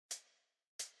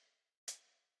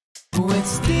With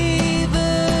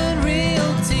Stephen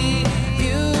Realty,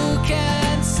 you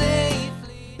can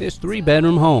safely. This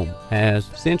 3-bedroom home has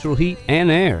central heat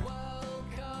and air,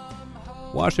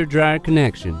 washer dryer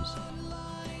connections,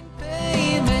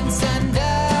 Payments and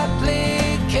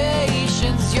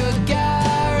applications, you're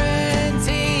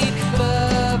guaranteed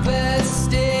the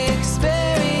best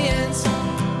experience.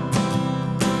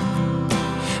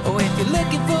 Oh, if you're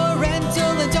looking for a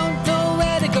rental and don't know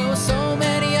where to go, so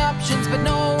many options but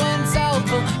no one's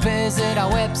helpful. Visit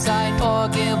our website or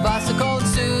give us a call, and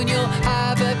soon you'll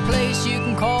have a place you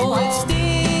can call. With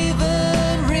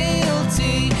Stephen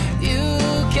Realty, you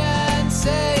can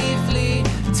safely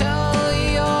tell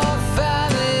your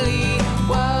family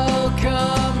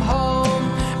welcome home.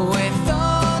 With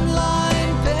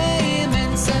online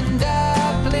payments and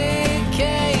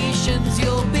applications,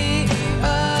 you'll be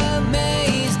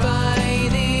amazed by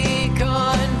the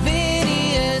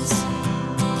convenience.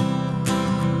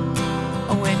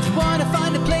 Oh, if you want to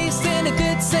find a place in a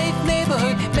good, safe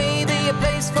neighborhood, maybe a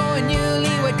place for a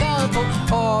newlywed couple,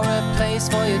 or a place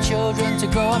for your children to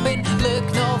grow up in,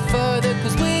 look no further,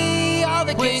 cause we are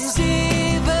the kings. With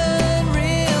Stephen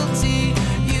Realty,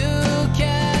 you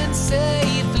can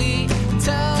safely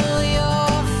tell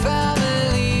your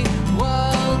family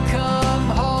welcome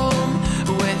home.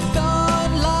 With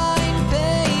online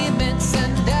payments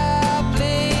and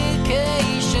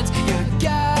applications, you're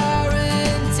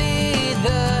guaranteed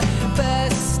the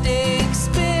best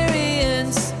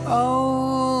experience.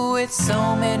 Oh, it's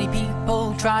so many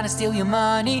people trying to steal your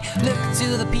money. Look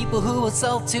to the people who will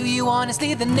sell to you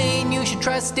honestly. The name you should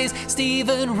trust is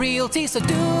Stephen Realty, so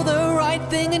do the right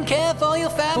thing and care for your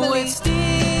family. With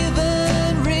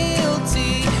Stephen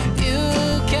Realty,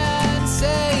 you can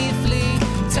safely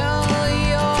tell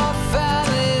your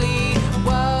family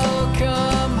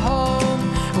welcome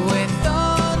home. With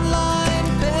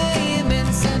online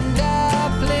payments and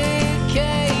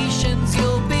applications,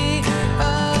 you'll be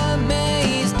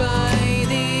amazed by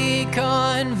the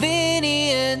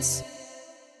convenience.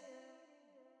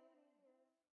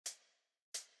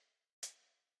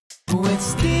 With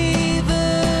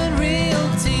Stephen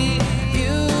Realty,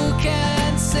 you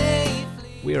can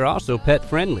safely. We are also pet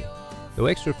friendly, though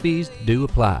extra fees do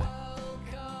apply.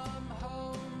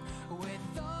 With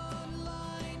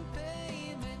online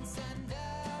payments and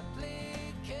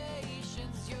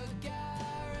applications, you're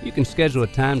guaranteed. You can schedule a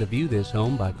time to view this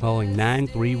home by calling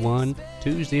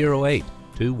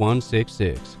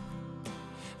 931-208-2166.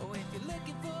 Oh, if you're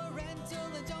looking for a rental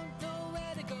and don't know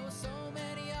where to go, so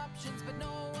many options but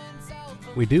no one's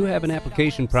helpful. We do have an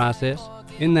application process.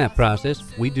 In that process,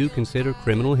 we do consider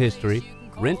criminal history,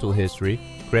 rental history,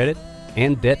 credit,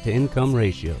 and debt-to-income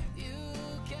ratio.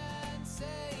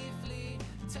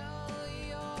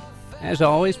 As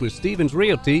always, with Stephen's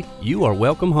Realty, you are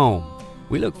welcome home.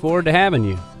 We look forward to having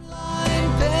you.